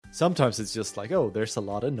Sometimes it's just like, oh, there's a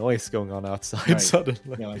lot of noise going on outside Right.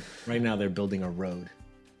 suddenly. Yeah, like right now they're building a road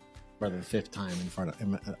for the fifth time in front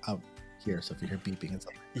of out here. So if you hear beeping and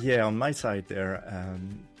stuff. Yeah, on my side they're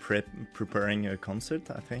preparing a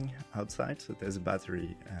concert, I think, outside. So there's a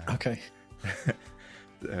battery. Okay.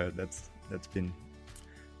 That's been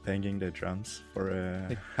banging the drums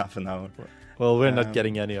for half an hour. Well, we're not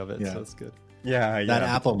getting any of it, yeah. so it's good. Yeah, That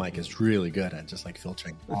Apple mic is really good at just like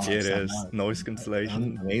filtering. It is noise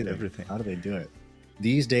cancellation, Amazing. everything. How do they do it?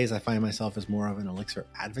 These days, I find myself as more of an Elixir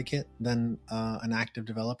advocate than an active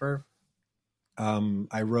developer.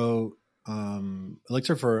 I wrote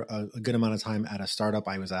Elixir for a good amount of time at a startup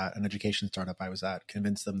I was at, an education startup I was at,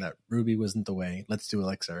 convinced them that Ruby wasn't the way. Let's do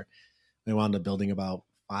Elixir. We wound up building about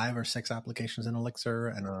 5 or 6 applications in Elixir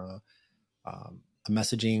and a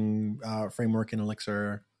messaging framework in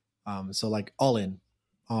Elixir. So like all in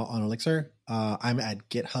on Elixir. I'm at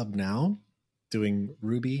GitHub now doing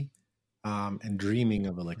Ruby and dreaming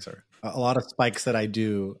of Elixir. A lot of spikes that I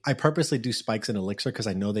do, I purposely do spikes in Elixir because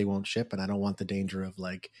I know they won't ship and I don't want the danger of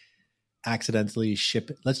like accidentally ship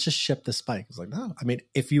it. Let's just ship the spike. It's like, no, I mean,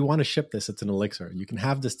 if you want to ship this, it's an Elixir. You can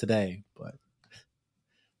have this today, but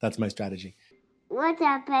that's my strategy. What's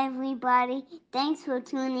up, everybody? Thanks for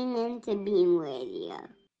tuning in to Beam Radio.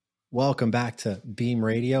 Welcome back to Beam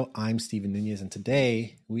Radio. I'm Steven Nunez, and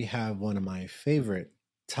today we have one of my favorite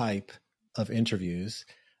type of interviews.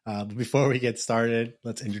 But before we get started,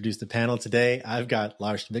 let's introduce the panel today. I've got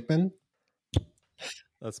Lars Wickman.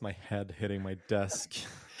 That's my head hitting my desk.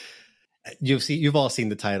 You've all seen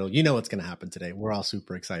the title. You know what's going to happen today. We're all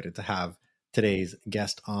super excited to have today's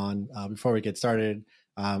guest on. Before we get started,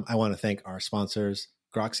 I want to thank our sponsors,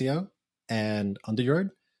 Groxio and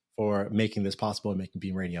Underyard, for making this possible and making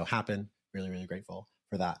Beam Radio happen. Really, really grateful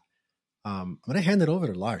for that. I'm going to hand it over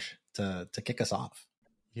to Lars to kick us off.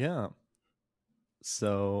 Yeah.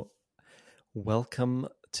 So, welcome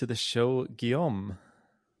to the show, Guillaume.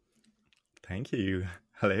 Thank you.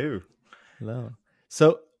 Hello. Hello.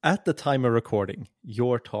 So, at the time of recording,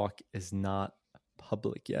 your talk is not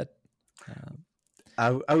public yet.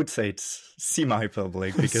 I would say it's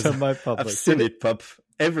semi-public because Semi-public. I've seen it pop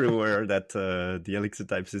everywhere that the Elixir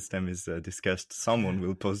type system is discussed. Someone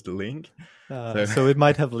will post the link. So it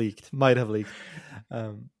might have leaked.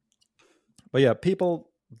 But yeah,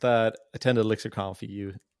 people that attended ElixirConf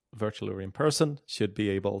EU virtually or in person should be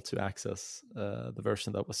able to access the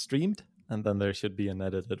version that was streamed, and then there should be an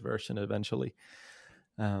edited version eventually.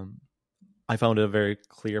 I found a very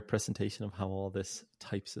clear presentation of how all this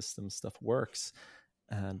type system stuff works.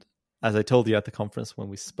 And as I told you at the conference when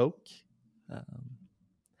we spoke,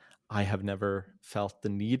 I have never felt the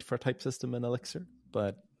need for a type system in Elixir,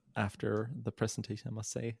 but after the presentation, I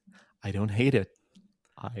must say, I don't hate it.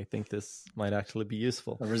 I think this might actually be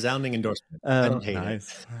useful. A resounding endorsement. I don't hate it.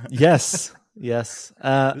 Yes. This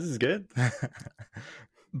is good.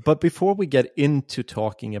 But before we get into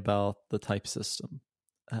talking about the type system,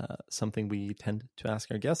 something we tend to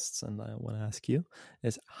ask our guests, and I want to ask you,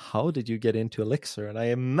 is how did you get into Elixir? And I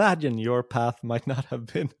imagine your path might not have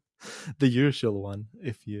been the usual one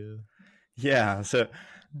if you... Yeah, so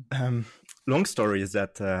long story is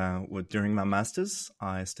that during my master's,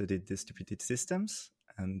 I studied distributed systems,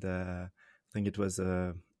 and I think it was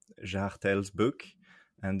Jartel's book,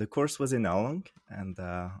 and the course was in Erlang, and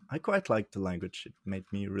I quite liked the language. It made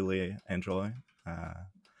me really enjoy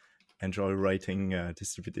writing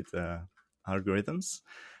distributed algorithms,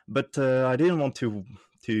 but I didn't want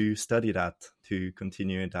to study that, to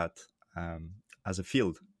continue that as a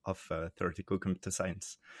field of theoretical computer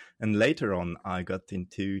science. And later on, I got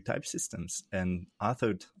into type systems, and I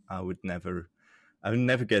thought I would never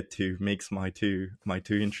get to mix my two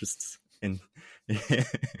interests in.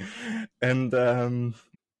 and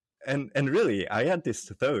really, I had this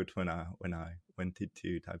thought when I went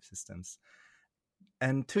into type systems.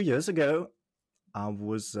 And 2 years ago, I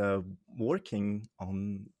was working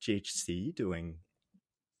on GHC doing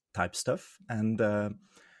type stuff, and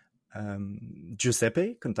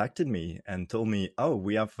Giuseppe contacted me and told me, "Oh,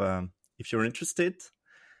 we have, if you're interested,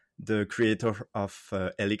 the creator of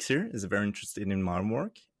Elixir is very interested in my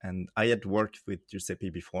work." And I had worked with Giuseppe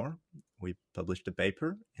before. We published a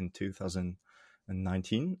paper in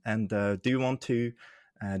 2019. And do you want to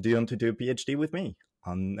do a PhD with me?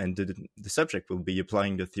 And the subject will be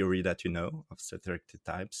applying the theory that you know of set-directed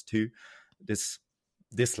types to this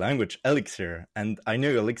language, Elixir. And I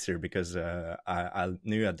knew Elixir because I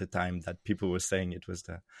knew at the time that people were saying it was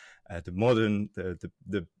the modern,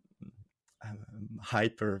 the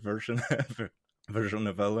hyper version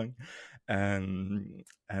of Erlang,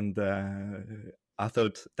 and I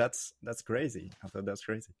thought that's crazy.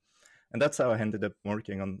 And that's how I ended up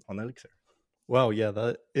working on Elixir. Wow, yeah,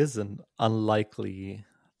 that is an unlikely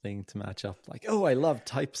thing to match up. Like, oh, I love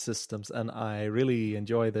type systems and I really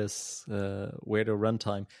enjoy this weirdo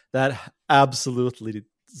runtime. That absolutely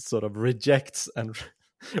sort of rejects and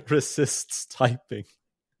resists typing.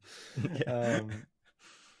 Yeah.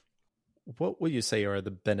 What would you say are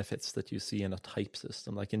the benefits that you see in a type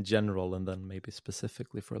system, like in general, and then maybe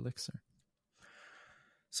specifically for Elixir?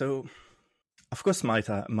 So, of course, my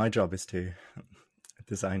job is to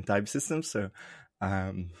design type systems. So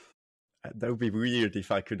that would be weird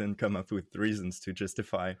if I couldn't come up with reasons to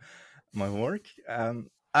justify my work.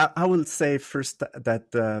 I will say first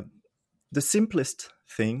that the simplest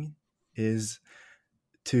thing is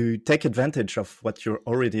to take advantage of what you're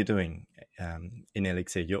already doing in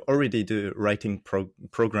Elixir. You're already writing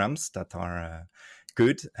programs that are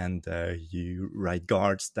good, and you write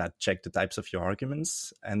guards that check the types of your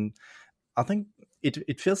arguments. And I think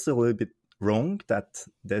it feels a little bit wrong that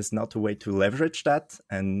there's not a way to leverage that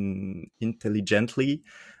and intelligently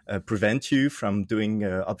prevent you from doing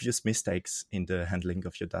obvious mistakes in the handling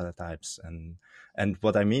of your data types. And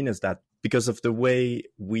what I mean is that because of the way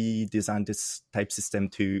we designed this type system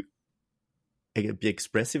to be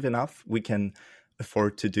expressive enough, we can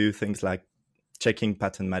afford to do things like checking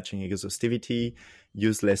pattern matching exhaustivity,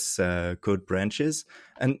 use less code branches,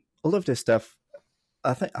 and all of this stuff.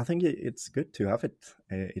 I think it's good to have it.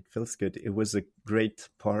 It feels good. It was a great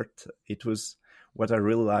part. It was what I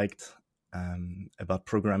really liked about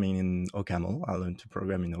programming in OCaml. I learned to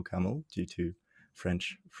program in OCaml due to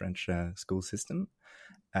French school system.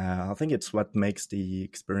 I think it's what makes the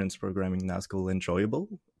experience programming in school enjoyable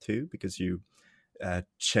too, because you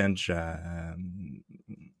change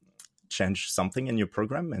something in your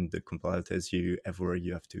program, and the compiler tells you everywhere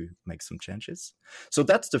you have to make some changes. So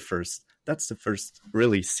that's the first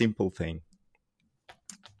really simple thing.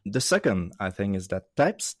 The second, I think, is that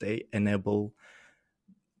types, they enable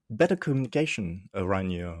better communication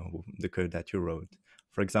around the code that you wrote.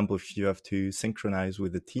 For example, if you have to synchronize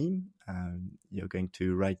with a team, you're going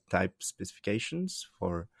to write type specifications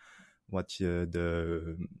for what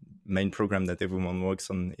the main program that everyone works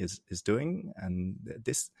on is doing, and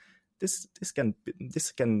this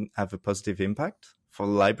can have a positive impact for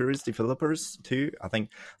libraries developers too. I think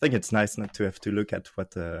it's nice not to have to look at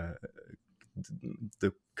what the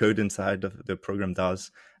code inside of the program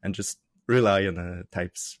does and just rely on a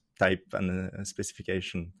type and a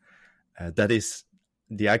specification that is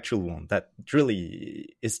the actual one that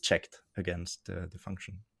really is checked against the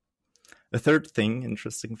function. The third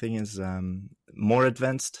interesting thing, is more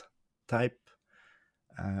advanced type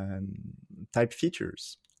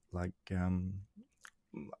features. Like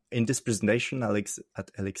in this presentation,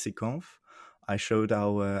 at ElixirConf, I showed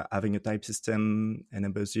how having a type system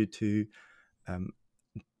enables you to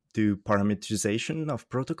do parameterization of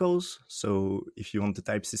protocols. So if you want the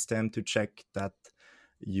type system to check that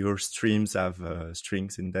your streams have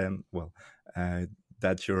strings in them,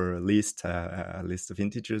 that your list a list of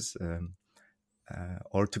integers,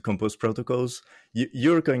 or to compose protocols,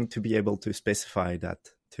 you're going to be able to specify that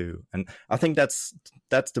too. And I think that's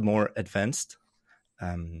the more advanced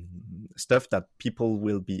stuff that people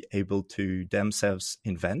will be able to themselves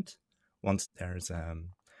invent once there's a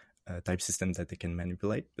type system that they can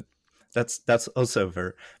manipulate. But that's also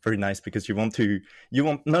very, very nice, because you want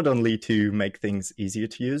not only to make things easier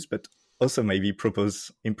to use, but also maybe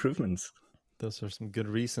propose improvements. Those are some good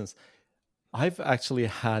reasons. I've actually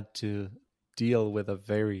had to deal with a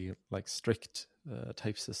very strict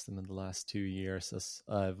type system in the last 2 years, as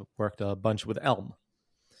I've worked a bunch with Elm.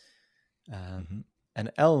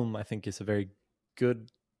 And Elm, I think, is a very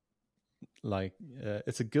good,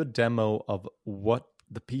 it's a good demo of what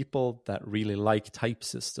the people that really like type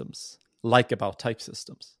systems like about type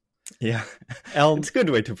systems. Yeah, Elm, it's a good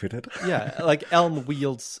way to put it. Yeah, Elm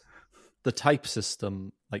wields the type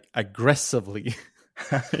system aggressively.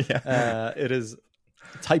 Yeah. It is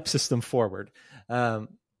type system forward. And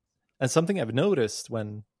something I've noticed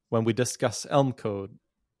when we discuss Elm code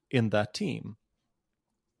in that team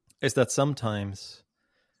is that sometimes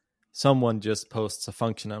someone just posts a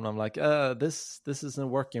function and I'm like, this isn't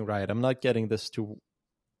working right. I'm not getting this to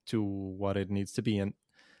what it needs to be. And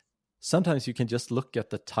sometimes you can just look at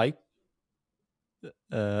the type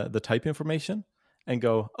information and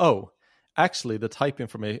go, oh, actually the type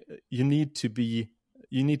information, you need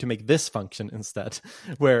to make this function instead,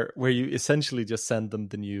 where you essentially just send them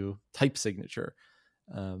the new type signature,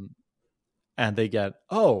 and they get,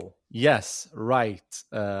 oh yes, right,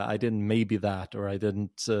 I didn't maybe that, or I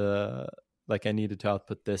didn't I needed to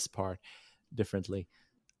output this part differently,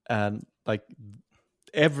 and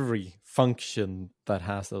every function that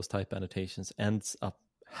has those type annotations ends up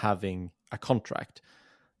having a contract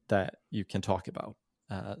that you can talk about.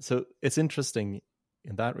 So it's interesting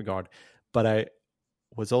in that regard. But I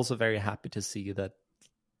was also very happy to see that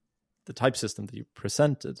the type system that you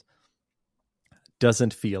presented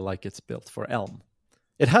doesn't feel like it's built for Elm.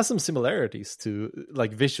 It has some similarities to,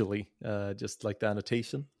 like, visually, just like the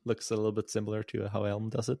annotation looks a little bit similar to how Elm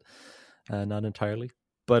does it. Not entirely,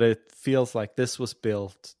 but it feels like this was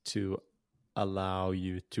built to allow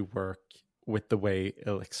you to work with the way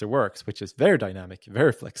Elixir works, which is very dynamic,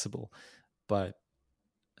 very flexible, but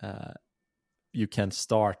you can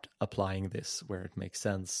start applying this where it makes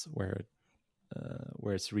sense, where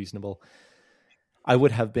it's reasonable. I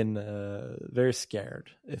would have been very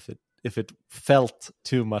scared if it felt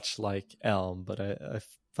too much like Elm, but I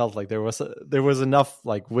felt like there was enough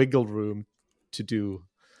like wiggle room to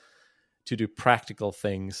do practical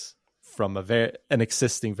things from an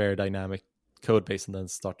existing very dynamic code base, and then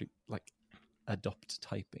start to like adopt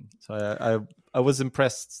typing. So I was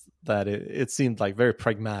impressed that it seemed like very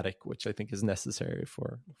pragmatic, which I think is necessary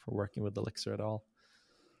for working with Elixir at all.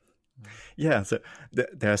 Yeah, so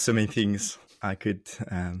there are so many things I could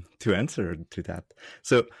to answer to that.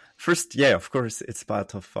 So first, yeah, of course, it's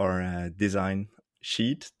part of our design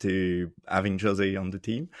sheet to having Jose on the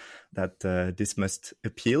team that this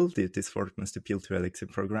work must appeal to Elixir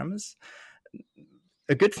programmers.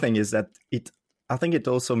 A good thing is that I think it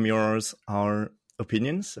also mirrors our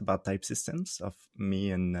opinions about type systems of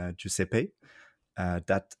me and Giuseppe,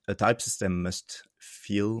 that a type system must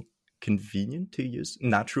feel convenient to use,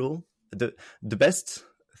 natural. The best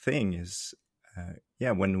thing is,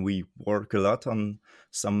 when we work a lot on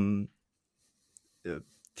some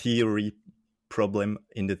theory problem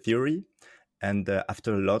in the theory, and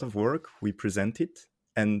after a lot of work, we present it,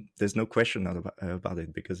 and there's no question about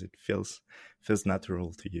it because it feels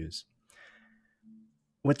natural to use.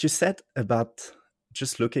 What you said about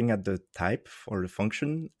just looking at the type for the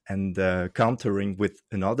function and countering with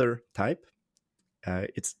another type,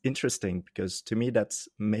 it's interesting because to me that's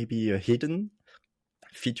maybe a hidden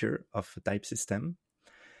feature of a type system,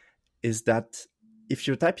 is that if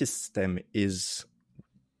your type system is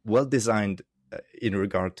well designed in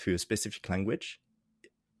regard to a specific language,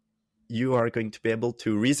 you are going to be able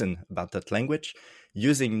to reason about that language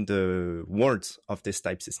using the words of this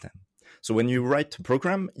type system. So when you write a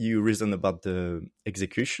program, you reason about the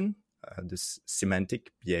execution, this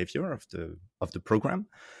semantic behavior of the program,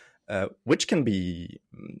 which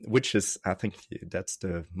is, I think that's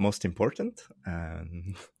the most important.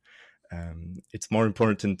 It's more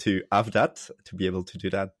important to have that, to be able to do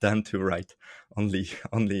that, than to write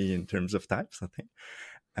only in terms of types, I think.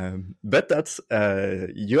 But that's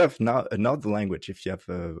you have now another language if you have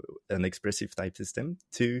an expressive type system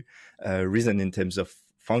to reason in terms of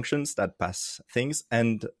functions that pass things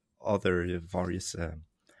and other various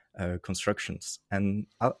constructions. And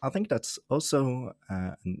I think that's also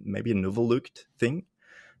maybe an overlooked thing,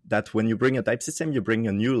 that when you bring a type system, you bring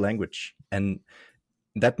a new language. And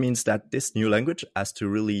that means that this new language has to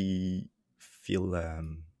really feel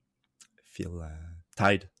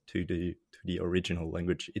tied to the original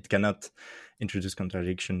language. It cannot introduce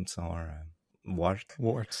contradictions or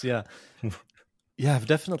warts. Yeah. Yeah, I've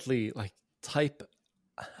definitely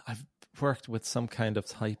I've worked with some kind of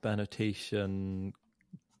type annotation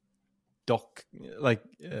doc,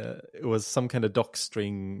 it was some kind of doc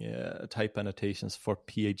string type annotations for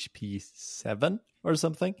PHP 7 or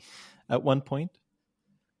something at one point.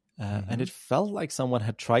 And it felt like someone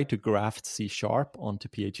had tried to graft C# onto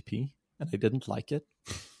PHP, and I didn't like it.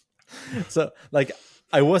 So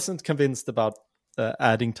I wasn't convinced about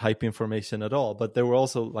adding type information at all, but there were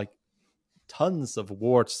also tons of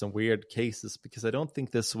warts and weird cases, because I don't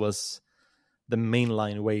think this was the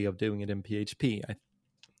mainline way of doing it in PHP.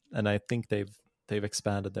 I think they've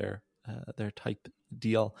expanded their type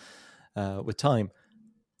deal with time,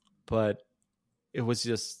 but it was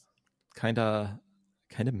just kind of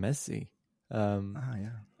messy. And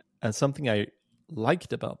something I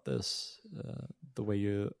liked about this, the way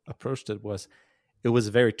you approached it, was it was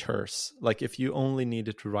very terse. Like if you only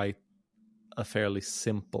needed to write a fairly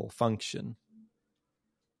simple function,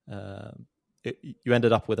 you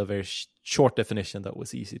ended up with a very short definition that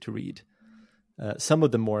was easy to read. Some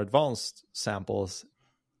of the more advanced samples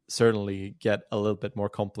certainly get a little bit more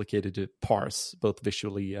complicated to parse, both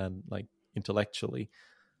visually and intellectually.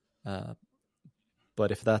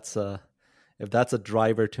 But if that's a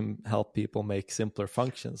driver to help people make simpler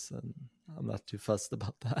functions, then I'm not too fussed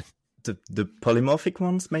about that. The polymorphic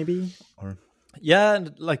ones, maybe, or yeah,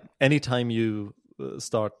 and anytime you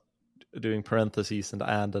start doing parentheses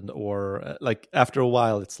and or like after a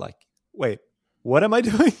while it's like, wait, what am I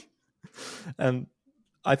doing? And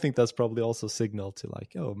I think that's probably also signal to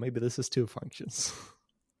like, oh, maybe this is two functions.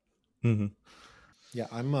 Mm-hmm. Yeah,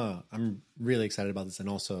 I'm really excited about this and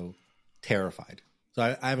also terrified. So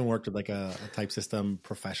I haven't worked with like a type system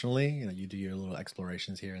professionally. You know, you do your little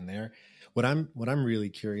explorations here and there. What I'm really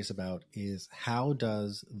curious about is how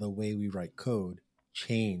does the way we write code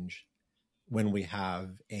change when we have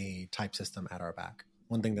a type system at our back?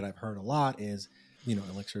 One thing that I've heard a lot is, you know,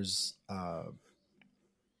 Elixir's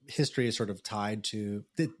history is sort of tied to,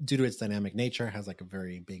 due to its dynamic nature, has like a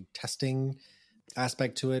very big testing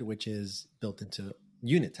aspect to it, which is built into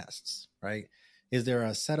unit tests, right? Is there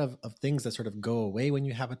a set of things that sort of go away when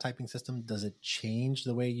you have a typing system? Does it change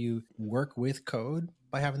the way you work with code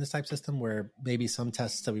by having this type system, where maybe some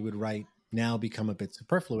tests that we would write now become a bit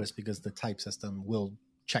superfluous because the type system will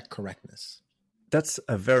check correctness? That's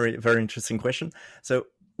a very, very interesting question. So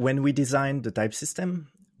when we designed the type system,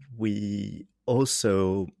 we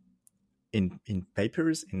also, in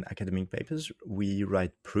papers, in academic papers, we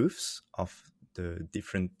write proofs of the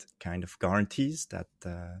different kind of guarantees that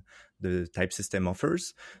the type system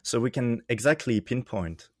offers. So we can exactly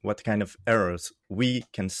pinpoint what kind of errors we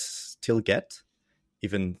can still get,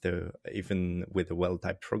 even with a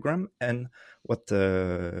well-typed program, and what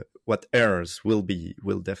errors will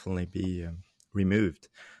definitely be removed.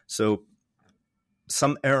 So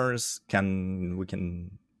some errors we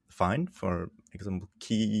can find, for example,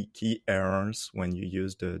 key errors when you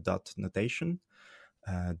use the dot notation.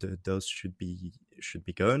 Those should be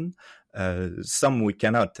gone. Some we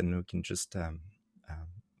cannot, and we can just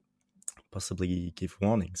possibly give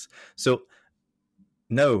warnings. So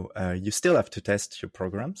no, you still have to test your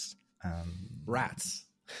programs. Rats.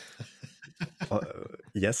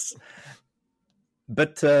 Yes,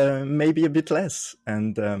 but maybe a bit less.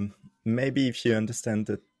 And maybe if you understand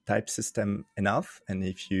the type system enough, and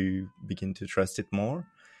if you begin to trust it more,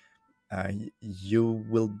 you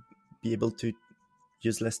will be able to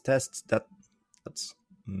use less tests. That's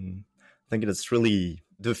I think that's really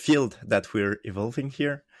the field that we're evolving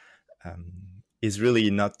here. Is really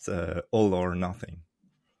not all or nothing.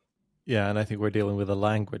 Yeah, and I think we're dealing with a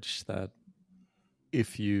language that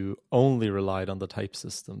if you only relied on the type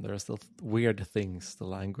system, there are still weird things the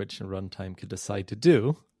language and runtime could decide to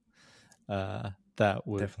do that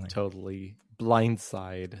would Definitely. totally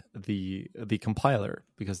blindside the compiler,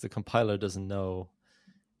 because the compiler doesn't know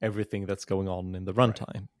everything that's going on in the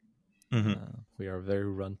runtime. Right. Mm-hmm. We are a very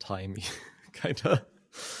runtimey kind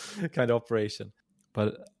of operation.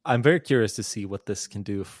 But I'm very curious to see what this can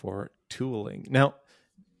do for tooling. Now,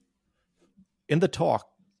 in the talk,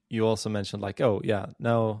 you also mentioned like, oh yeah,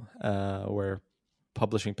 now we're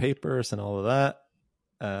publishing papers and all of that,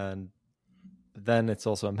 and then it's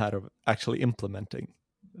also a matter of actually implementing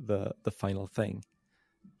the final thing.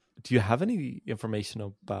 Do you have any information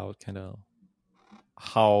about kind of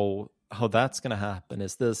how that's going to happen?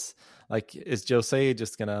 Is this like, is Jose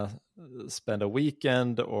just going to spend a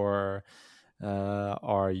weekend, or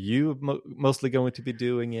are you mostly going to be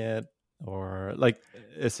doing it, or like,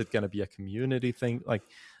 is it going to be a community thing? Like,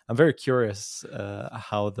 I'm very curious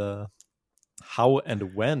how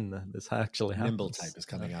and when this actually happens. Nimble type is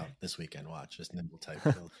coming out this weekend. Watch, just Nimble type.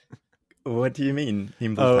 What do you mean,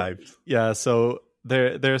 Nimble type? Yeah, so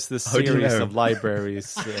there's this series of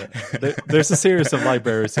libraries. There's a series of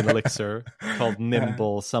libraries in Elixir called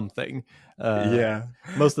Nimble something.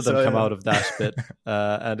 Most of them come out of Dashbit,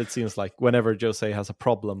 and it seems like whenever Jose has a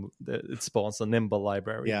problem, it spawns a Nimble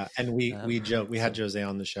library. Yeah, and we joke. We had Jose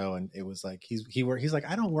on the show, and it was like he's like,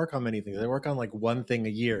 I don't work on many things. I work on like one thing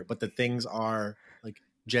a year, but the things are like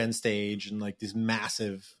Gen Stage and like these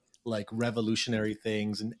massive, like revolutionary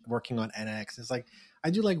things, and working on NX. It's like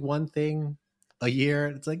I do like one thing a year.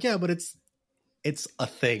 It's like, yeah, but it's a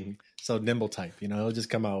thing. So Nimble type, it'll just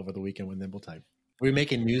come out over the weekend with Nimble type. Are we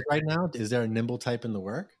making news right now? Is there a Nimble type in the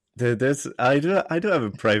work? I do have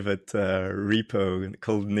a private repo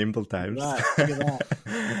called Nimble types. Right, look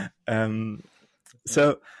at that.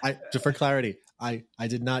 So for clarity, I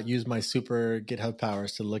did not use my super GitHub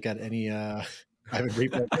powers to look at any private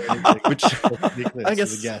repo, which I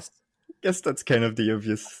guess that's kind of the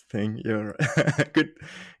obvious thing. You're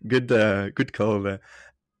good call there.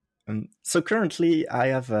 So currently, I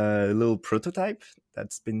have a little prototype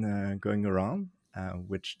that's been going around,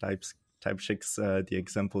 which type checks the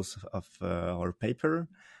examples of our paper,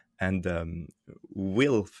 and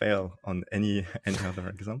will fail on any other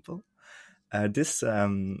example. This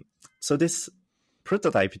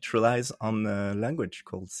prototype, it relies on a language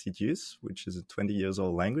called Sidious, which is a 20 years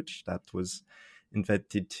old language that was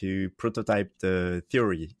invented to prototype the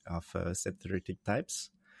theory of set-theoretic types.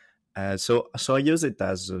 So I use it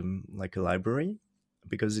as like a library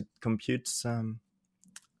because it computes.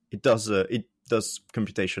 It does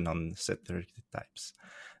computation on set-theoretic types.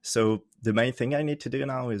 So the main thing I need to do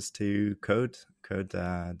now is to code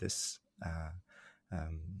this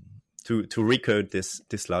to recode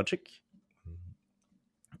this logic,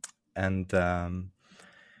 and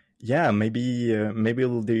maybe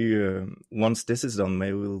we'll do once this is done.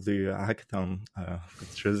 Maybe we'll do a hackathon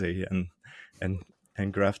with Jose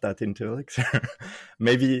and graph that into Elixir.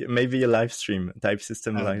 maybe a live stream, type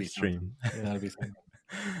system live stream. That'll be fun.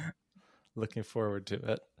 Looking forward to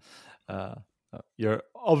it. You're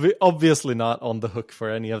obviously not on the hook for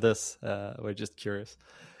any of this. We're just curious.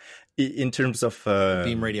 In terms of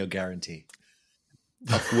Beam radio guarantee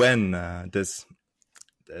of when this,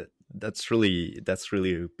 that's really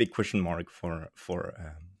a big question mark for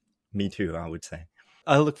me too, I would say.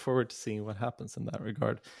 I look forward to seeing what happens in that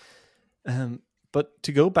regard. But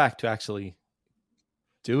to go back to actually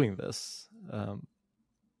doing this,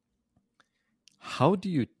 how do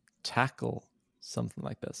you tackle something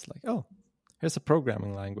like this? Like, oh, here's a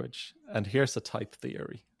programming language and here's a type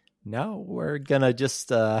theory. Now we're gonna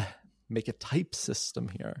just make a type system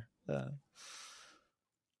here.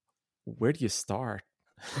 Where do you start?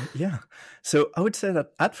 Yeah, so I would say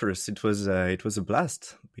that at first it was a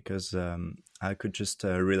blast because I could just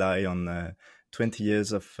rely on 20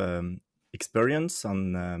 years of experience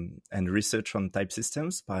on and research on type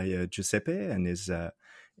systems by Giuseppe and his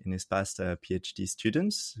past PhD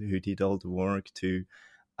students who did all the work to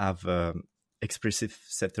have expressive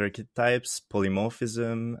set-theoretic types,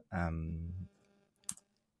 polymorphism,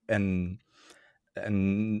 and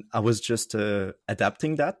I was just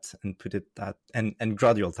adapting that and and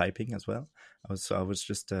gradual typing as well. I was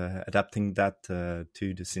just adapting that to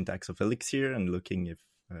the syntax of Elixir and looking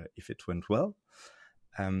if it went well.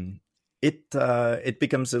 It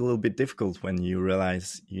becomes a little bit difficult when you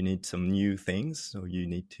realize you need some new things, so you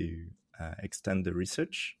need to extend the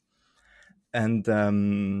research. And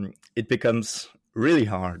it becomes really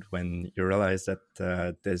hard when you realize that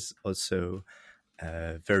there's also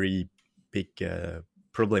a very big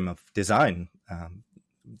problem of design.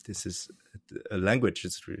 This is a language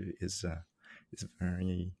is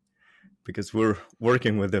very, because we're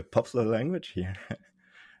working with a popular language here,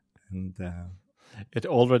 and it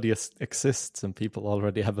already exists and people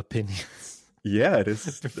already have opinions. Yeah, it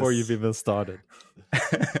is before you've even started.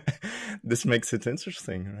 This makes it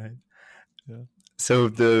interesting, right? Yeah. So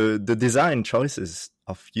the design choices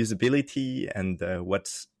of usability and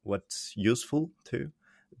what's useful too,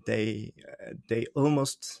 they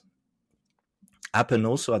almost happen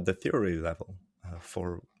also at the theory level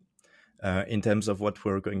for in terms of what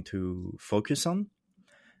we're going to focus on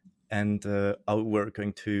and how we're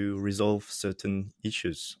going to resolve certain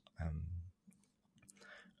issues.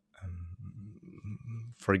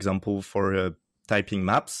 For example, for typing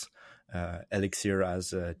maps, Elixir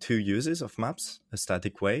has two uses of maps: a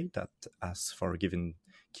static way that asks for a given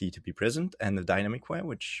key to be present, and a dynamic way,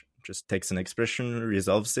 which just takes an expression,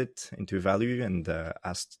 resolves it into a value, and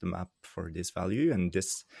asks the map for this value. And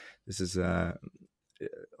this is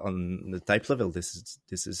on the type level. This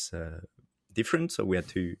is different, so we had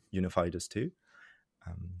to unify those two.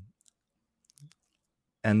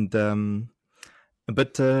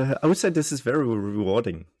 But I would say this is very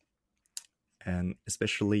rewarding, and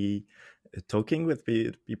especially talking with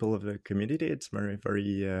people of the community, it's very,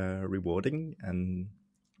 very rewarding, and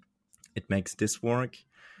it makes this work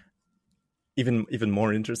even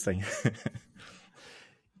more interesting.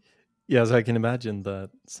 Yes, I can imagine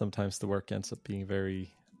that sometimes the work ends up being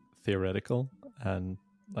very theoretical, and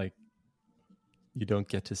like you don't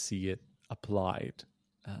get to see it applied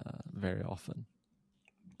very often.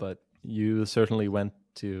 But you certainly went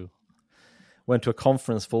to a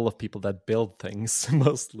conference full of people that build things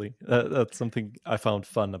mostly. That's something I found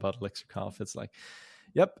fun about ElixirConf. It's like,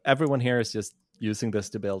 yep, everyone here is just using this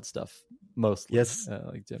to build stuff mostly. Yes,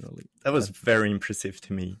 like generally. That was very impressive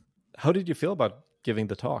to me. How did you feel about giving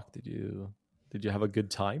the talk? Did you have a good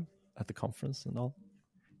time at the conference and all?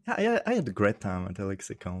 Yeah, I had a great time at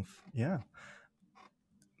ElixirConf. Yeah.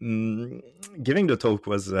 Giving the talk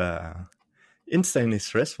was insanely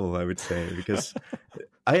stressful, I would say, because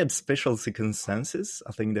I had special circumstances.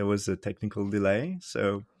 I think there was a technical delay,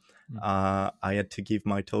 so I had to give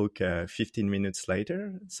my talk 15 minutes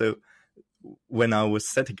later. So when I was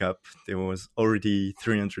setting up, there was already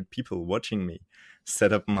 300 people watching me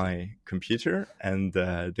set up my computer, and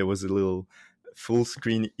there was a little full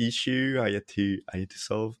screen issue I had to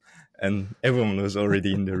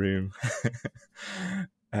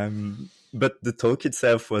but the talk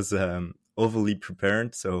itself was overly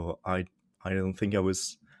prepared, so I don't think I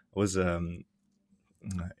was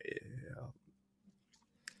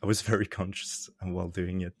very conscious while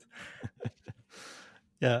doing it.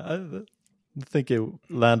 Yeah, I think it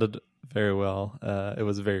landed very well. It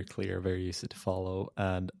was very clear, very easy to follow,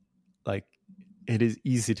 and like it is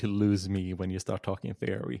easy to lose me when you start talking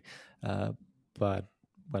theory. But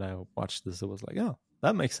when I watched this, it was like, oh,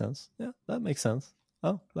 that makes sense. Yeah, that makes sense.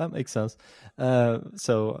 Oh, that makes sense.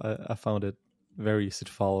 So I found it very easy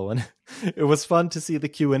to follow, and it was fun to see the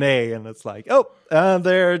Q&A, and it's like, oh, and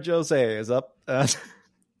there Jose is up.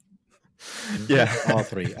 Yeah, all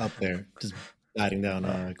three up there, just writing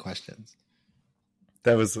down questions.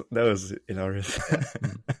 That was hilarious.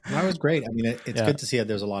 That was great. I mean, it's good to see that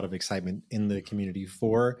there's a lot of excitement in the community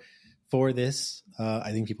for this.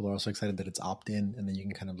 I think people are also excited that it's opt-in, and then you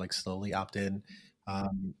can kind of like slowly opt in.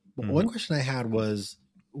 One question I had was,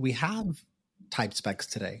 we have type specs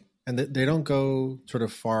today, and they don't go sort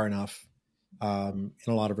of far enough in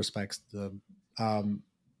a lot of respects.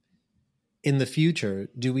 In the future,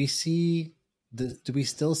 do we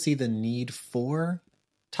still see the need for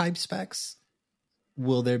type specs?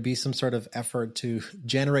 Will there be some sort of effort to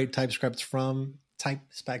generate type specs from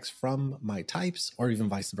my types, or even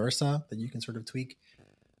vice versa, that you can sort of tweak?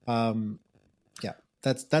 Yeah,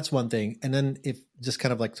 that's one thing. And then, if just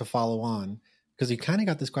kind of like to follow on, because you kind of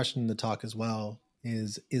got this question in the talk as well,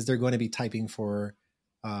 is there going to be typing for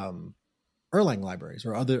Erlang libraries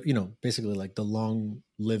or other, basically like the long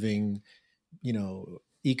living,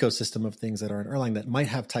 ecosystem of things that are in Erlang that might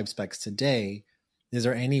have type specs today? Is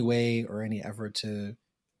there any way or any effort to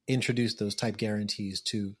introduce those type guarantees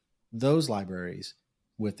to those libraries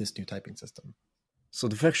with this new typing system? So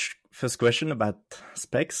the first question about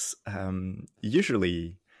specs,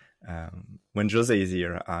 usually when Jose is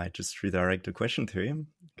here, I just redirect the question to him,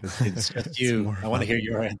 because it's just you. I want to hear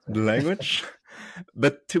your answer. The language.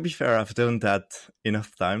 But to be fair, I've done that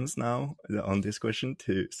enough times now on this question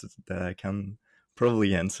so that I can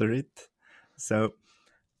probably answer it. So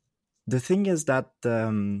the thing is that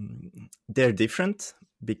they're different,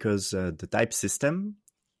 because the type system,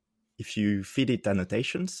 if you feed it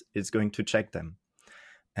annotations, it's going to check them.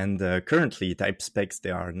 And currently, type specs, they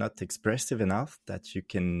are not expressive enough that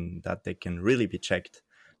they can really be checked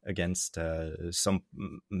against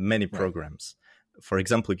many programs. Right. For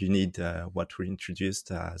example, you need what we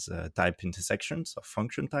introduced as type intersections of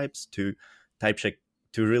function types to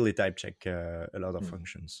really type check a lot of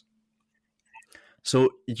functions.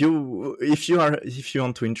 So if you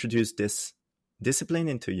want to introduce this discipline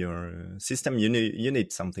into your system, you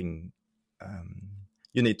need something.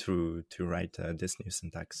 You need to write this new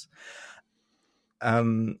syntax.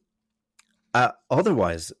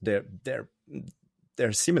 Otherwise, they're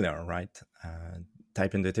similar, right?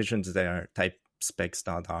 Type indentations, they are type specs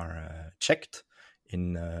that are checked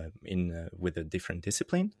in with a different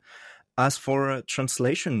discipline. As for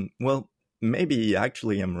translation, well, maybe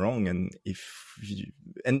actually I'm wrong, and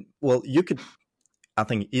you could, I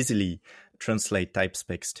think, easily translate type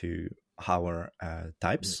specs to our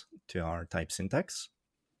types, to our type syntax.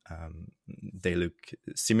 They look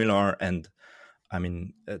similar, and I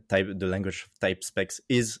mean, the language of type specs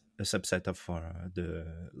is a subset of the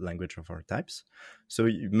language of our types. So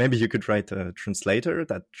maybe you could write a translator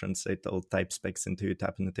that translates all type specs into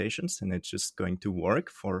type annotations, and it's just going to work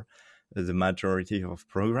for the majority of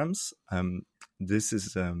programs. This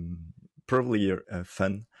is probably a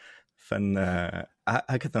fun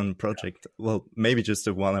hackathon project. Well, maybe just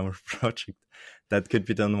a 1 hour project that could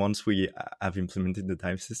be done once we have implemented the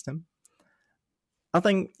type system. I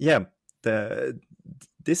think, yeah,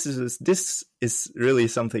 this is really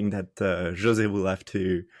something that Jose will have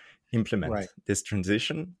to implement, right, this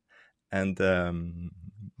transition. And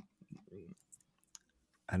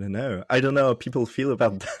I don't know how people feel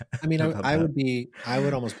about that. I mean, I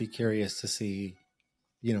would almost be curious to see,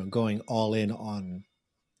 going all in on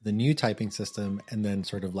the new typing system and then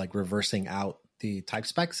sort of like reversing out the type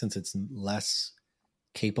spec, since it's less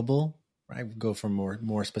capable, right? Go from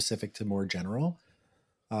more specific to more general.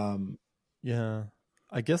 Yeah,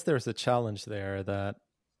 I guess there's a challenge there that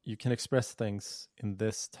you can express things in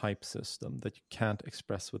this type system that you can't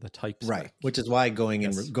express with a type spec. Right, which is why going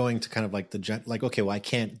to kind of like okay, well, I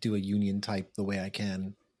can't do a union type the way I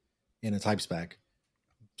can in a type spec,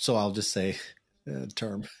 so I'll just say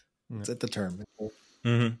term. It's at the term.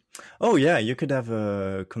 Mm-hmm. Oh yeah, you could have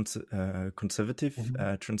a conservative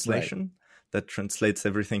translation that translates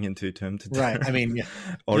everything into term to term. Right. I mean, yeah.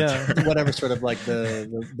 Or whatever sort of like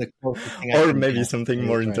the closest thing. Or maybe something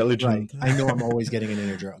more intelligent. Right. I know I'm always getting an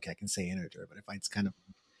integer. Okay, I can say integer, but if it's kind of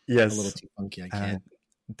a little too funky, I can't.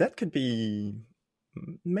 that could be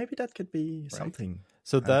Right. something.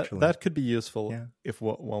 So actually. that could be useful Yeah. if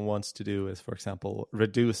what one wants to do is, for example,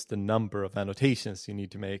 reduce the number of annotations you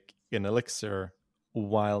need to make in Elixir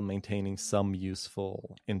while maintaining some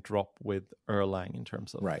useful interop with Erlang in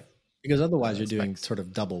terms of Right. Because otherwise you're doing specs. sort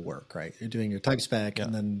of double work, right? You're doing your type spec Yeah.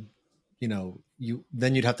 and then,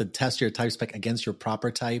 you'd have to test your type spec against your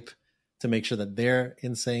proper type to make sure that they're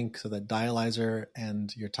in sync, so that dialyzer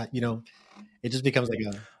and your type, it just becomes like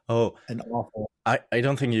an awful. I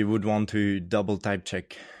don't think you would want to double type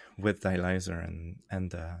check with dialyzer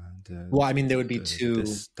and the. Well, I mean, there would be two.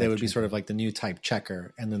 this There type would be check. sort of like the new type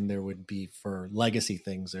checker, and then there would be for legacy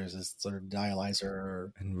things. There's this sort of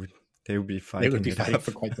dialyzer. And they would be They fighting. would be it fighting out.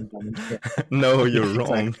 for quite some time. No, you're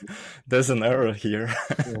wrong. Exactly. There's an error here.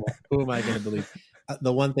 Who am I going to believe?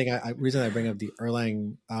 The one thing, reason I bring up the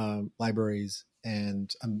Erlang libraries and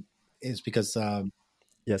is because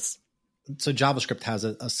Yes. so JavaScript has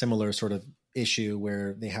a similar sort of issue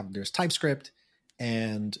where there's TypeScript,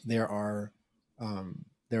 and there are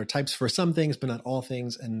types for some things, but not all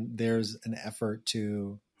things. And there's an effort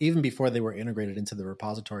to, even before they were integrated into the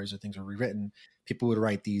repositories or things were rewritten, people would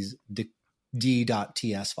write these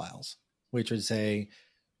d.ts files, which would say,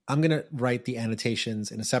 I'm going to write the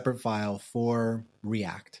annotations in a separate file for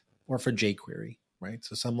React or for jQuery, right?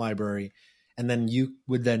 So some library, and then you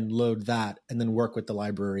would then load that and then work with the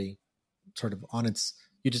library sort of on its,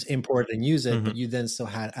 you just import it and use it, but you then still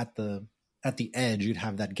had at the edge, you'd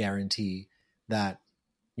have that guarantee that,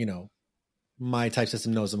 my type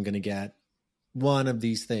system knows I'm going to get one of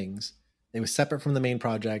these things. It was separate from the main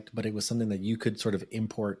project, but it was something that you could sort of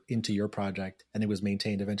import into your project, and it was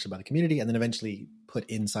maintained eventually by the community and then eventually put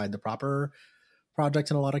inside the proper project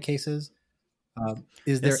in a lot of cases.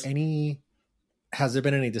 Has there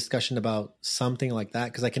been any discussion about something like that?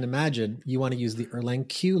 Because I can imagine you want to use the Erlang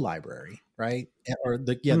Q library, right? Or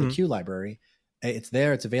the Q library. It's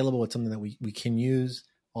there, it's available, it's something that we can use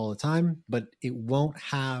all the time, but it won't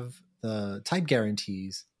have the type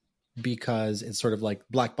guarantees because it's sort of like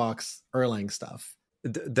black box Erlang stuff.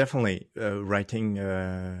 Definitely writing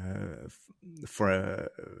for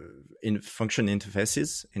in function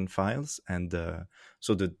interfaces in files, and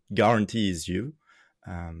so the guarantee is you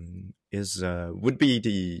would be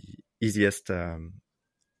the easiest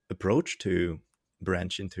approach to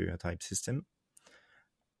branch into a type system.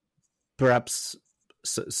 Perhaps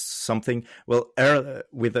something with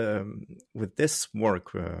this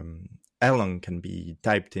work, Erlang can be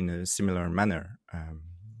typed in a similar manner.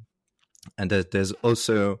 And there's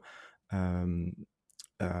also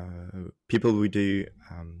people who do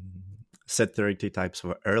set directory types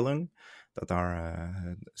for Erlang that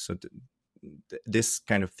are this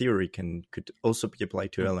kind of theory could also be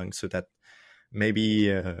applied to Erlang, so that maybe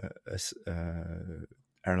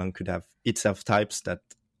Erlang could have itself types that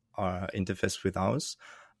are interfaced with ours.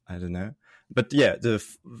 I don't know, but yeah, the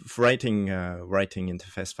writing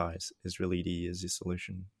interface files is really the easy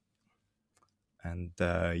solution. And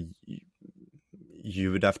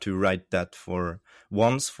you would have to write that for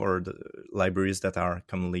the libraries that are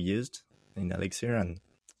commonly used in Elixir, and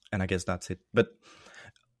I guess that's it. But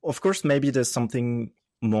of course, maybe there's something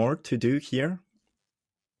more to do here,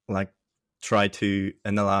 like try to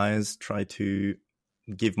analyze, try to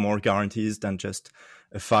give more guarantees than just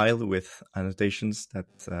a file with annotations.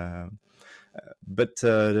 But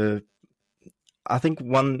I think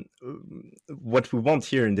what we want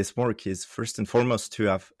here in this work is first and foremost to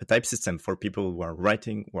have a type system for people who are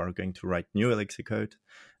going to write new Elixir code,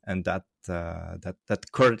 and that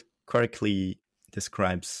correctly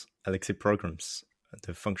describes Elixir programs,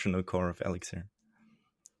 the functional core of Elixir,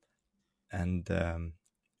 and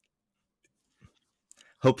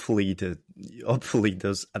hopefully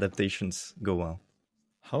those adaptations go well.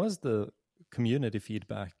 How has the community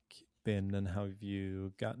feedback been, and how have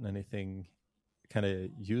you gotten anything kind of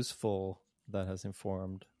useful that has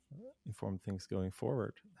informed things going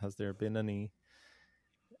forward? Has there been any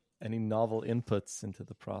novel inputs into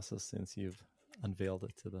the process since you've unveiled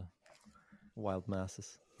it to the wild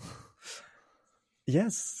masses?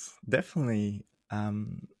 Yes, definitely.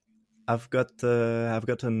 I've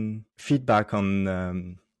gotten feedback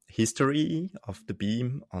on history of the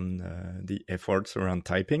Beam, on the efforts around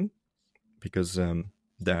typing, because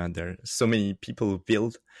there are so many people who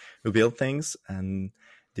build things, and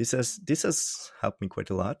this has helped me quite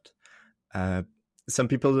a lot. Some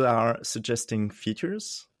people are suggesting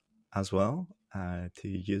features as well to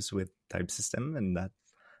use with type system, and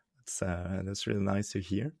that's really nice to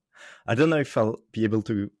hear. I don't know if I'll be able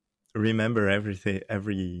to remember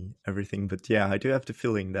everything, but yeah, I do have the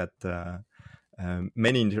feeling that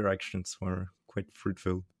many interactions were quite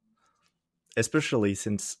fruitful. especially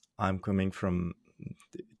since I'm coming from,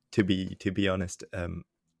 to be honest,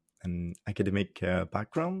 an academic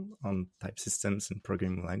background on type systems and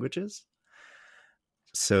programming languages.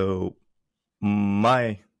 So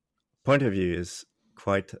my point of view is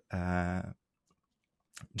quite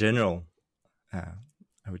general,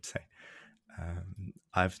 I would say.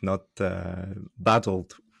 I've not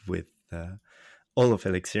battled with all of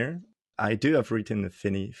Elixir. I do have written a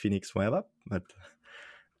Phoenix web app, but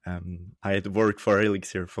I had worked for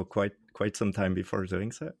Elixir for quite some time before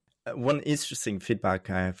doing so. One interesting feedback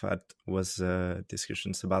I've had was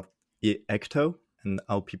discussions about Ecto and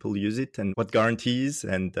how people use it and what guarantees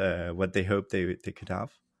and what they hope they could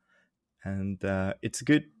have. And it's a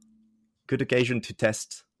good occasion to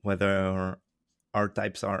test whether our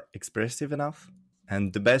types are expressive enough.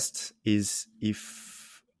 And the best is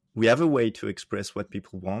if we have a way to express what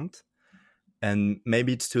people want. And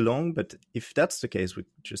maybe it's too long, but if that's the case, we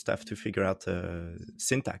just have to figure out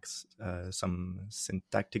syntax, some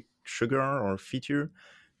syntactic sugar or feature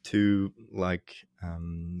to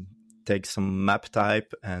take some map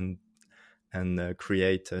type and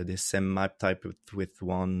create this same map type with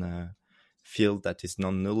one field that is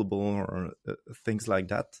non-nullable or things like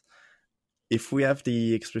that. If we have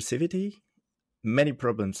the expressivity, many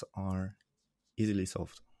problems are easily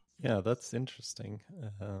solved. Yeah, that's interesting.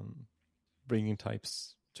 Bringing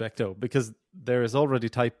types to Ecto, because there is already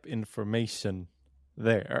type information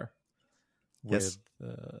there with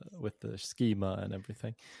the schema and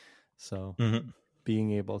everything. So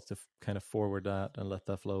being able to kind of forward that and let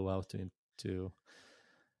that flow out into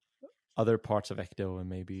other parts of Ecto and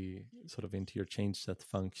maybe sort of into your change set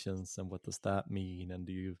functions, and what does that mean? And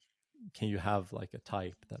can you have like a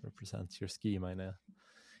type that represents your schema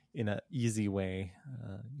in a easy way?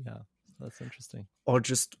 Yeah, that's interesting. Or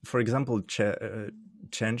just, for example,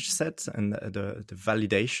 change sets and the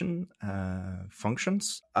validation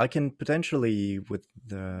functions. I can potentially, with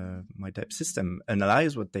my type system,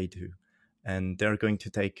 analyze what they do. And they're going to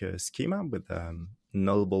take a schema with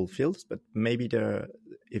nullable fields, but maybe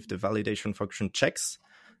if the validation function checks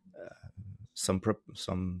some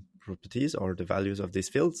properties or the values of these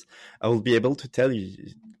fields, I will be able to tell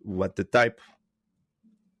you what type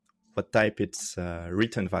its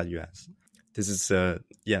return value has. This is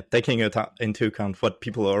taking into account what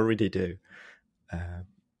people already do,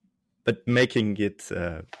 but making it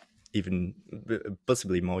even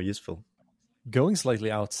possibly more useful. Going slightly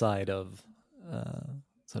outside of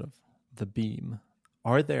sort of the beam,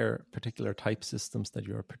 are there particular type systems that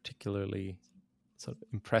you're particularly sort of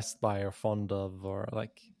impressed by or fond of, or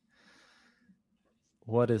like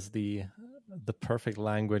what is the perfect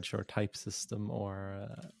language or type system or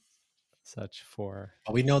such for?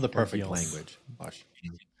 We know the perfect language. Bosh.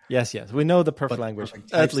 Yes, we know the perfect language,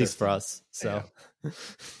 at least for us. So. Yeah.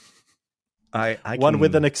 I one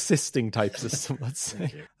with an existing type system, let's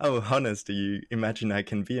say. How honest do you imagine I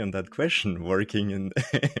can be on that question, working in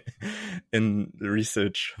in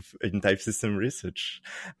research, in type system research?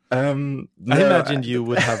 No, I imagined you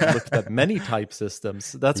would have looked at many type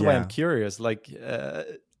systems. That's why I'm curious. Like,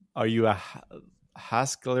 are you a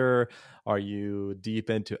Haskell? Are you deep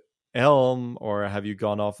into Elm? Or have you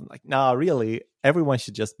gone off and like, nah, really, everyone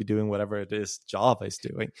should just be doing whatever it is Java is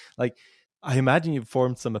doing? Like, I imagine you've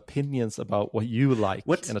formed some opinions about what you like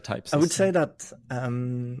in a type system. I would say that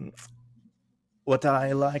what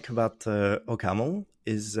I like about OCaml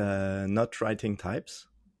is not writing types,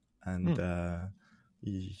 and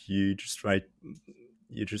you just write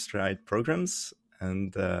programs,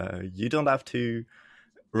 and you don't have to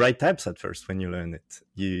write types at first when you learn it.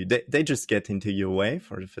 They just get into your way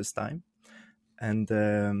for the first time, and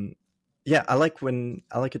I like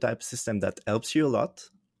a type system that helps you a lot,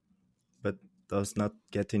 but does not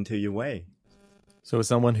get into your way. So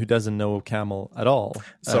someone who doesn't know OCaml at all,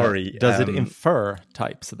 does it infer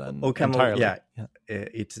types then OCaml, entirely?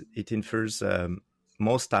 It infers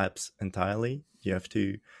most types entirely. You have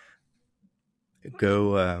to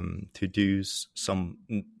go to do some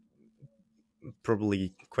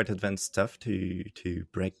probably quite advanced stuff to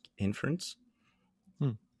break inference.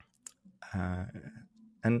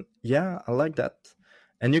 And I like that.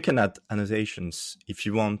 And you can add annotations if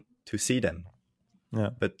you want to see them.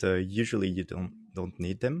 Yeah, but usually you don't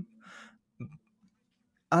need them.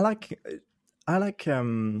 I like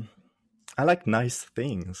nice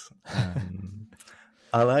things.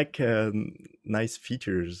 I like nice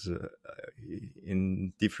features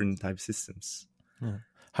in different type systems. Yeah.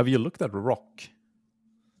 Have you looked at Rock?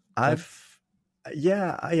 I have.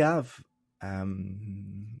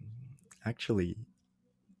 Actually,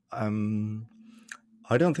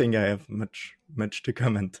 I don't think I have much to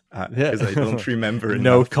comment because I don't remember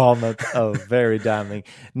No enough. comment. Oh, very damning.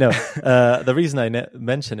 No, the reason I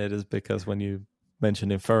mention it is because when you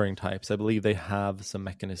mention inferring types, I believe they have some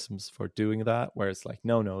mechanisms for doing that, where it's like,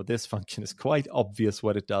 no, this function is quite obvious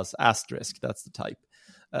what it does. Asterisk, that's the type.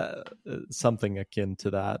 Something akin to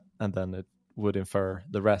that, and then it would infer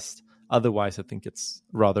the rest. Otherwise, I think it's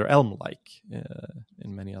rather Elm-like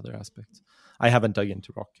in many other aspects. I haven't dug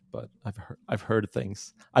into Rock, but I've heard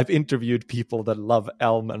things. I've interviewed people that love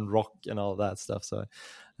Elm and Rock and all that stuff, so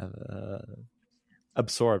I've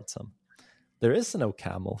absorbed some. There is no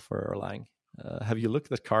camel for Erlang. Have you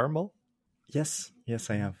looked at Caramel? Yes,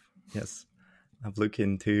 I have. Yes, I've looked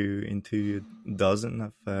into a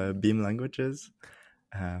dozen of Beam languages.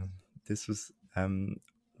 This was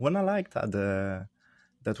one I liked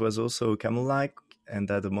that was also camel-like, and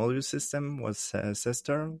that the module system was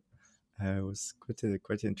Sester. It was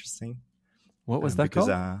quite interesting. What was that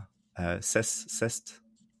called? Cest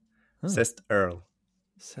Earl.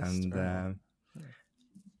 And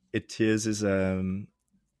it uses a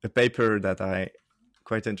paper that I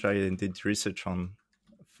quite enjoyed and did research on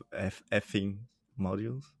effing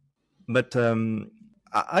modules. But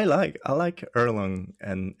I like Erlang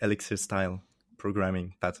and Elixir style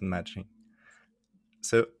programming, pattern matching.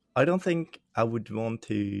 So I don't think I would want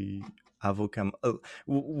to have OCaml.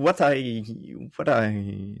 What I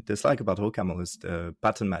dislike about OCaml is the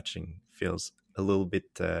pattern matching feels a little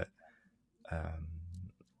bit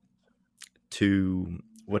too,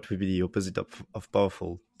 what would be the opposite of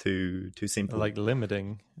powerful, too simple, like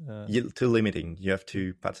limiting. Too limiting. You have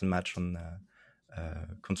to pattern match on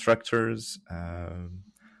constructors,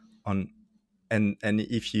 and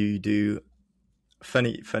if you do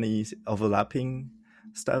funny overlapping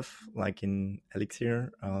stuff like in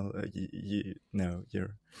Elixir,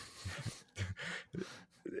 you're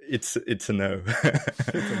it's a no.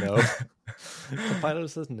 It's a no. The compiler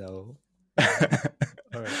says no.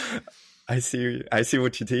 All right. I see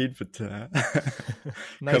what you did, but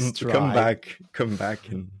nice come back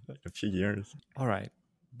in a few years. All right.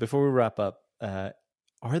 Before we wrap up,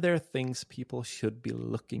 are there things people should be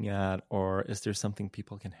looking at, or is there something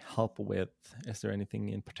people can help with? Is there anything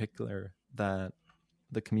in particular that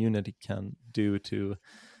the community can do to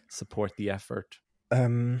support the effort?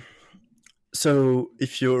 So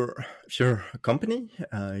if you're a company,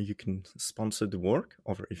 you can sponsor the work,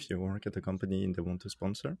 or if you work at a company and they want to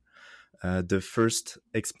sponsor. The first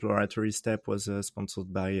exploratory step was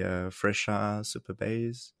sponsored by Fresha,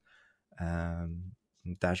 Superbase,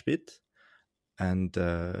 Dashbit. And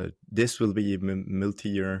this will be a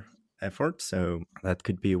multi-year effort, so that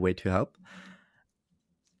could be a way to help.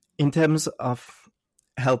 In terms of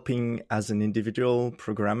helping as an individual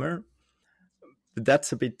programmer,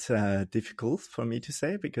 that's a bit difficult for me to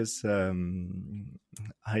say, because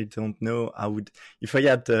I don't know. If I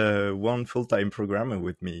had one full-time programmer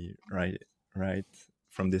with me right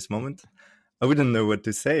from this moment, I wouldn't know what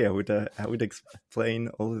to say. I would explain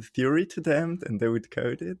all the theory to them, and they would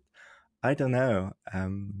code it. I don't know. I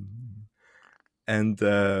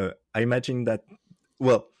imagine that,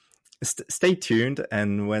 well, stay tuned.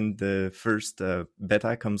 And when the first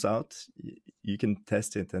beta comes out, you can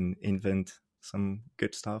test it and invent some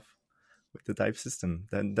good stuff with the type system.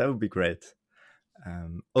 That would be great.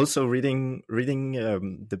 Also, reading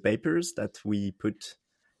the papers that we put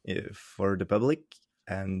for the public.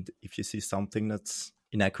 And if you see something that's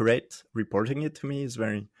inaccurate, reporting it to me is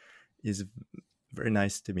very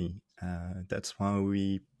nice to me. That's why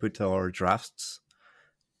we put our drafts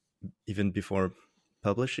even before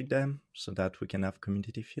publishing them, so that we can have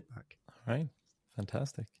community feedback. All right,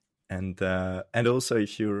 fantastic. And also,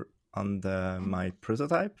 if you're on my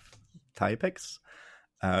prototype, TypeX,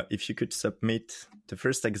 if you could submit the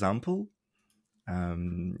first example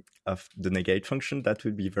of the negate function, that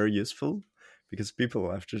would be very useful, because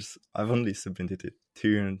I've only submitted it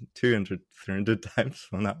 200, 300 times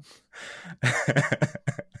for now.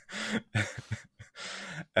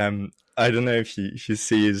 I don't know if you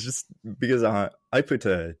see, it's just because I put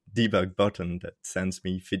a debug button that sends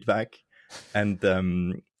me feedback, and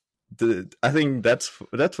I think that's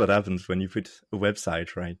what happens when you put a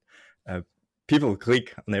website, right? People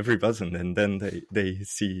click on every button, and then they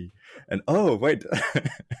see, and oh wait.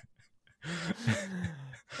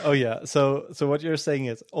 Oh yeah. So what you're saying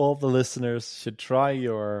is all the listeners should try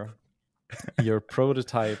your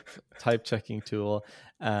prototype type checking tool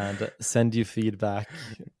and send you feedback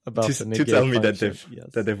about the negate to tell me function.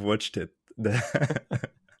 that they've watched it.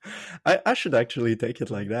 I should actually take it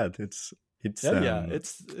like that. It's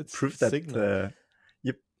proof that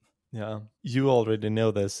yep. Yeah, you already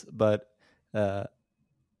know this, but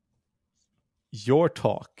your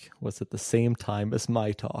talk was at the same time as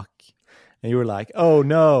my talk. And you were like, oh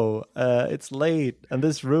no, it's late and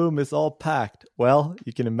this room is all packed. Well,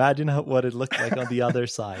 you can imagine what it looked like on the other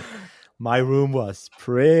side. My room was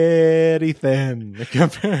pretty thin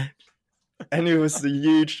compared. And it was the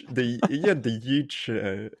huge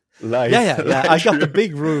light. Yeah. I got the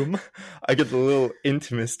big room. I got the little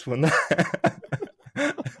intimist one.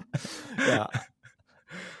 Yeah.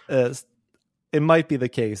 It might be the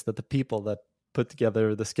case that the people that put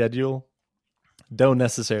together the schedule don't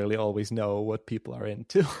necessarily always know what people are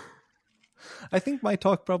into. I think my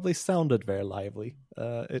talk probably sounded very lively.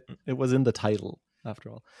 It was in the title, after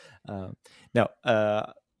all.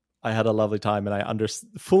 I had a lovely time, and I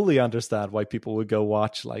fully understand why people would go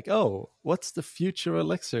watch. Like, oh, what's the future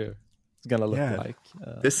Elixir gonna look like?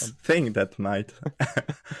 This thing that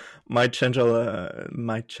might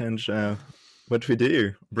change what we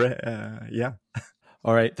do. Yeah.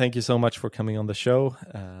 All right. Thank you so much for coming on the show,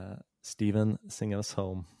 Stephen. Sing us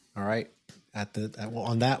home. All right.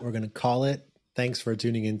 On that, we're going to call it. Thanks for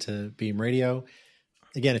tuning into Beam Radio.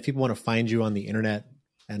 Again, if people want to find you on the internet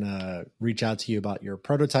and reach out to you about your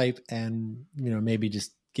prototype and, maybe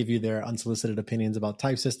just give you their unsolicited opinions about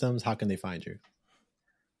type systems, how can they find you?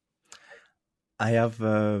 I have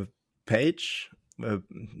a page, a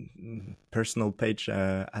personal page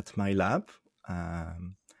at my lab.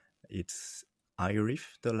 It's iRif,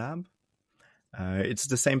 the lab. It's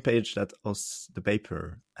the same page that hosts the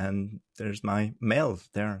paper, and there's my mail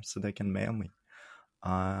there, so they can mail me.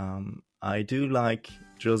 I do like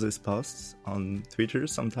Jose's posts on Twitter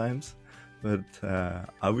sometimes, but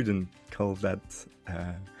I wouldn't call that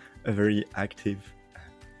a very active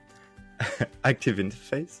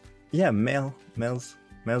interface. Yeah, mail's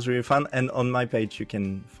really fun, and on my page you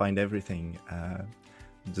can find everything: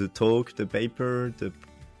 the talk, the paper, the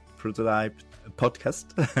prototype,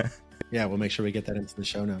 podcast. Yeah, we'll make sure we get that into the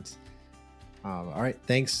show notes. All right.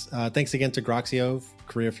 Thanks again to Groxio,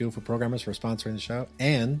 Career Fuel for Programmers, for sponsoring the show.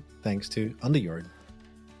 And thanks to Underjord.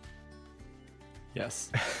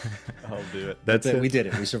 Yes. I'll do it. That's it. We did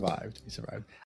it. We survived.